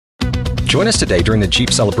Join us today during the Jeep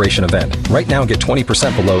Celebration event. Right now, get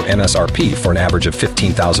 20% below MSRP for an average of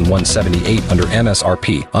 $15,178 under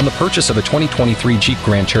MSRP on the purchase of a 2023 Jeep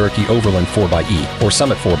Grand Cherokee Overland 4xE or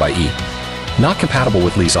Summit 4xE. Not compatible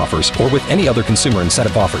with lease offers or with any other consumer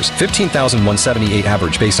incentive offers. $15,178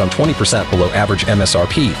 average based on 20% below average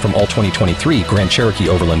MSRP from all 2023 Grand Cherokee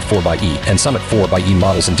Overland 4xE and Summit 4xE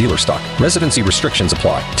models in dealer stock. Residency restrictions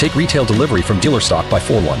apply. Take retail delivery from dealer stock by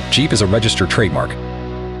 4/1. Jeep is a registered trademark.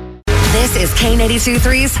 This is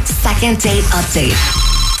K82.3's Second Date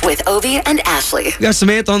Update with Obie and Ashley. We got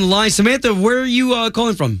Samantha on the line. Samantha, where are you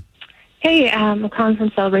calling from? Hey, I'm calling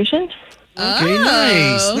from Celebration. Okay,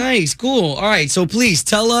 nice, cool. All right, so please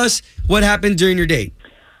tell us what happened during your date.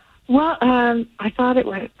 Well, I thought it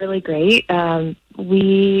went really great.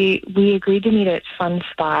 We agreed to meet at Fun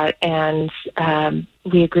Spot, and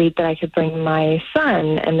we agreed that I could bring my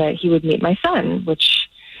son and that he would meet my son, which,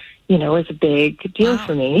 you know, was a big deal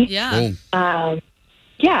for me. Yeah.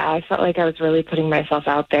 Yeah, I felt like I was really putting myself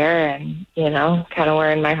out there and, you know, kind of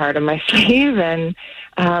wearing my heart on my sleeve. And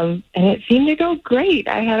it seemed to go great.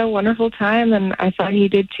 I had a wonderful time, and I thought he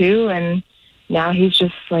did too. And now he's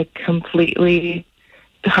just, like, completely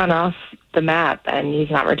gone off the map, and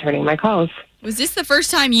he's not returning my calls. Was this the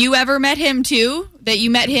first time you ever met him, too? That you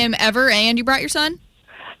met him ever and you brought your son?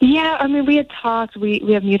 Yeah, I mean, we had talked. We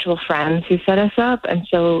have mutual friends who set us up, and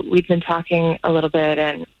so we'd been talking a little bit,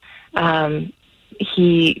 and this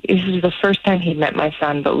was the first time he'd met my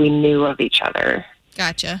son, but we knew of each other.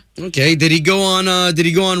 Gotcha. Okay, did he go on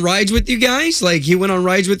rides with you guys? Like, he went on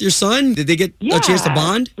rides with your son? Did they get a chance to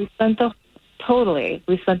bond? We spent the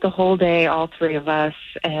whole day, all three of us,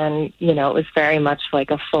 and, you know, it was very much like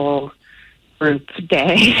a full group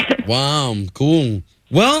day. Wow, cool.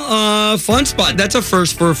 Well, Fun Spot, that's a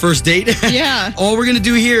first for a first date. Yeah. All we're going to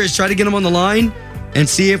do here is try to get him on the line and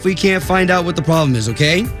see if we can't find out what the problem is,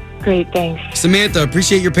 okay? Great, thanks. Samantha,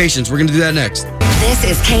 appreciate your patience. We're going to do that next. This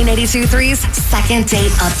is K82.3's Second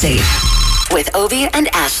Date Update with Obie and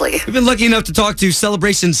Ashley. We've been lucky enough to talk to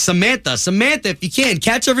Celebration Samantha. Samantha, if you can,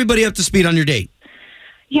 catch everybody up to speed on your date.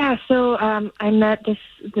 Yeah, so I met this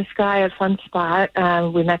guy at Fun Spot.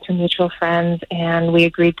 We met through mutual friends, and we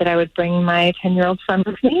agreed that I would bring my 10-year-old son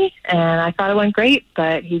with me, and I thought it went great,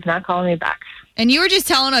 but he's not calling me back. And you were just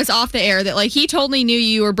telling us off the air that, like, he totally knew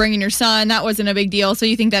you were bringing your son. That wasn't a big deal, so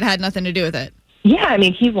you think that had nothing to do with it? Yeah, I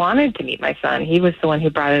mean, he wanted to meet my son. He was the one who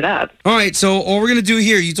brought it up. All right, so all we're going to do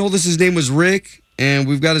here, you told us his name was Rick, and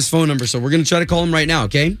we've got his phone number, so we're going to try to call him right now,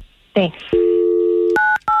 okay? Thanks.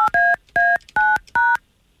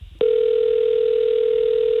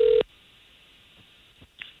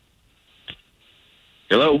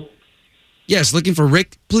 Hello? Yes, looking for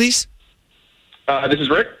Rick, please. This is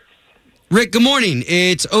Rick. Rick, good morning.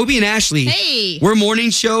 It's Obie and Ashley. Hey. We're morning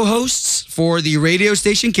show hosts for the radio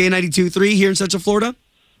station K92.3 here in Central Florida.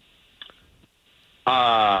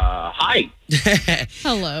 Hi.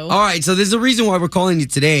 Hello. All right, so there's a reason why we're calling you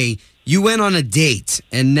today. You went on a date,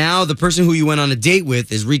 and now the person who you went on a date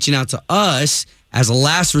with is reaching out to us as a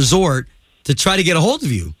last resort to try to get a hold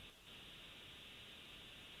of you.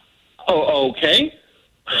 Oh, okay.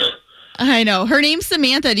 I know. Her name's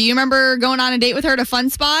Samantha. Do you remember going on a date with her to Fun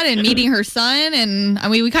Spot and meeting her son? And, I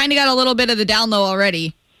mean, we kind of got a little bit of the down low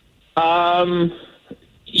already.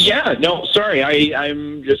 Yeah, no, sorry.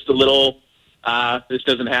 I'm just a little, this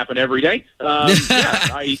doesn't happen every day. Yes,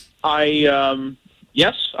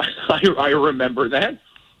 I remember that.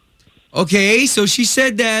 Okay, so she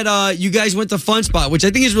said that you guys went to Fun Spot, which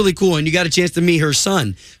I think is really cool, and you got a chance to meet her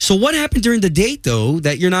son. So what happened during the date, though,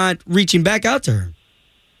 that you're not reaching back out to her?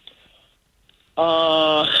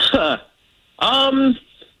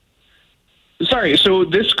 Sorry, so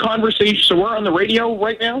this conversation, so we're on the radio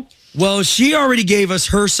right now? Well, she already gave us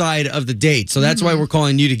her side of the date, so that's why we're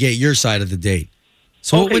calling you to get your side of the date.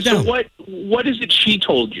 So what went down? So what is it she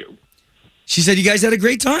told you? She said you guys had a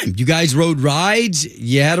great time. You guys rode rides.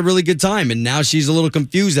 You had a really good time, and now she's a little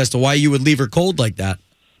confused as to why you would leave her cold like that.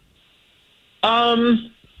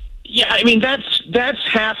 Yeah, I mean that's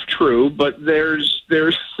half true, but there's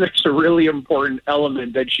a really important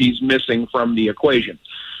element that she's missing from the equation.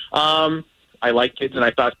 I like kids, and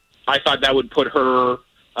I thought that would put her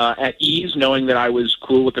at ease, knowing that I was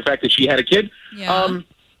cool with the fact that she had a kid. Yeah.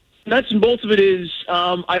 Nuts and bolts of it is,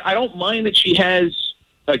 I don't mind that she has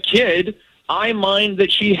a kid. I mind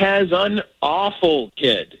that she has an awful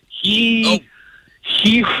kid. He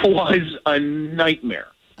was a nightmare.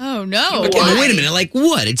 Oh, no. Okay, but wait a minute. Like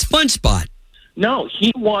what? It's Fun Spot. No,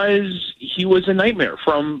 he was a nightmare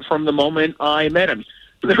from the moment I met him.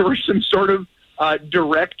 There were some sort of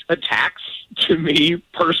direct attacks to me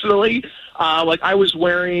personally. Like I was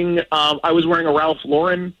wearing a Ralph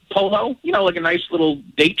Lauren polo, like a nice little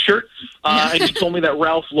date shirt. And he told me that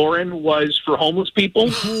Ralph Lauren was for homeless people.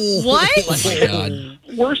 What? Oh my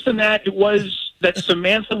God. Worse than that, it was that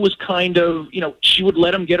Samantha was kind of, she would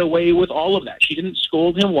let him get away with all of that. She didn't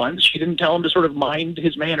scold him once. She didn't tell him to sort of mind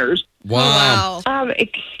his manners. Wow.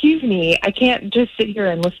 Excuse me. I can't just sit here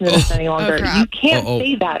and listen to this any longer. crap. You can't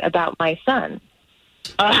say that about my son.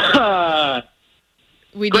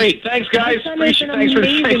 Great. Thanks, guys. Appreciate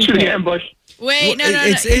Thanks for the ambush. Wait, no.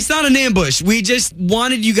 It's not an ambush. We just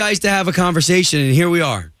wanted you guys to have a conversation, and here we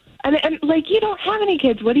are. And you don't have any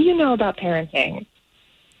kids. What do you know about parenting?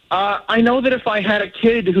 I know that if I had a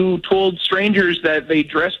kid who told strangers that they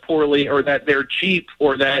dress poorly or that they're cheap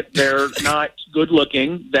or that they're not good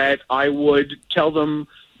looking, that I would tell them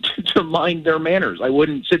to mind their manners. I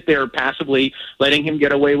wouldn't sit there passively letting him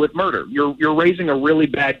get away with murder. You're raising a really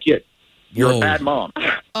bad kid. You're Whoa. a bad mom.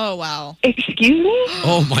 Oh, wow. Excuse me?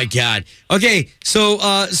 Oh my God. Okay, so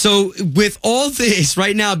with all this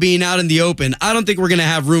right now being out in the open, I don't think we're gonna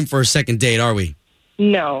have room for a second date, are we?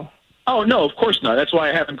 No. Oh, no, of course not. That's why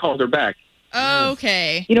I haven't called her back.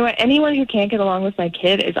 Okay. You know what? Anyone who can't get along with my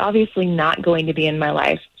kid is obviously not going to be in my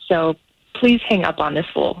life. So please hang up on this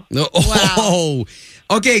fool. No. Wow. Oh.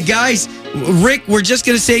 Okay, guys. Rick, we're just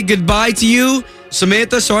gonna say goodbye to you.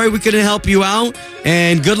 Samantha, sorry we couldn't help you out,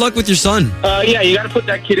 and good luck with your son. Yeah, you got to put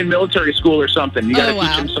that kid in military school or something. You got to Oh, teach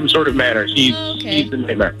wow. him some sort of manners. He's a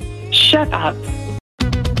nightmare. Shut up.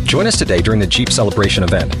 Join us today during the Jeep Celebration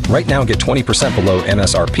event. Right now, get 20% below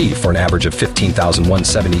MSRP for an average of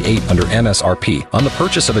 $15,178 under MSRP on the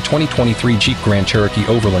purchase of a 2023 Jeep Grand Cherokee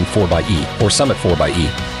Overland 4xE or Summit 4xE.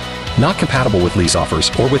 Not compatible with lease offers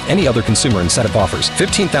or with any other consumer incentive offers.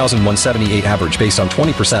 $15,178 average based on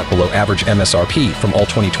 20% below average MSRP from all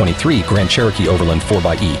 2023 Grand Cherokee Overland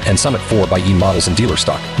 4xE and Summit 4xE models in dealer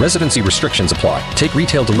stock. Residency restrictions apply. Take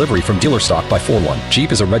retail delivery from dealer stock by 4/1.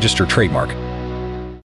 Jeep is a registered trademark.